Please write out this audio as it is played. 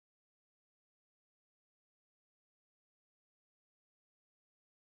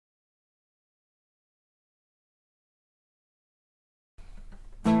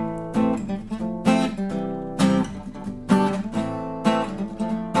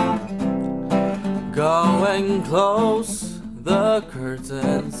and close the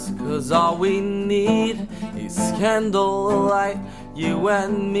curtains, 'cause all we need is candlelight, you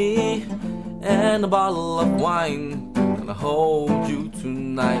and me, and a bottle of wine. Gonna hold you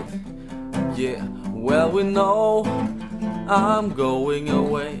tonight. Yeah, well, we know I'm going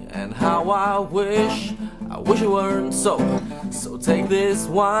away, and how I wish it weren't so. So take this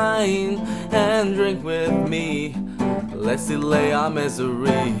wine and drink with me. Let's delay our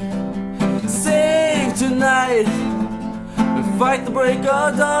misery. Save tonight and fight the break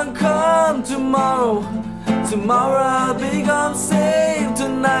of dawn. Come tomorrow, tomorrow I'll be gone. Save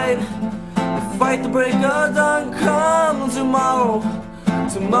tonight and fight the break of dawn. Come tomorrow,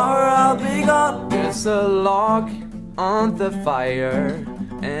 tomorrow I'll be gone. There's a log on the fire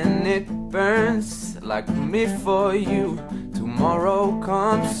and it burns like me for you. Tomorrow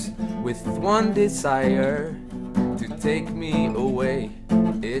comes with one desire, to take me away.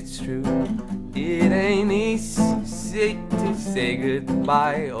 It's true, it ain't easy to say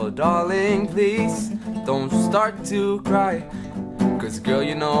goodbye. Oh darling, please don't start to cry, 'cause girl,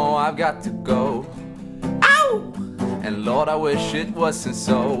 you know I've got to go. Ow! And Lord, I wish it wasn't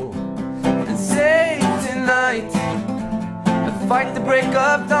so. And save tonight and fight the break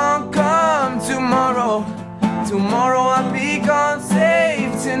of dawn. Come tomorrow, tomorrow I'll be gone.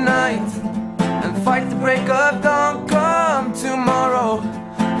 Save tonight and fight the break of dawn. Come tomorrow,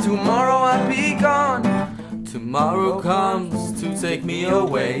 tomorrow I'll be gone. Tomorrow comes to take me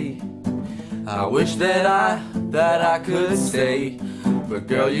away. I wish that I could stay, but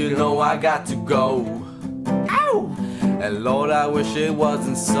girl, you know I got to go. Ow! And Lord, I wish it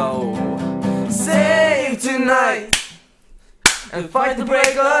wasn't so. Save tonight and fight the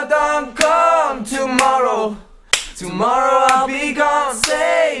break of dawn. Come tomorrow, tomorrow I'll be gone.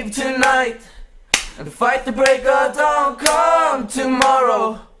 Save tonight and fight the break of dawn. Come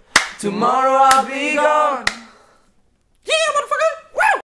tomorrow, tomorrow I'll be gone.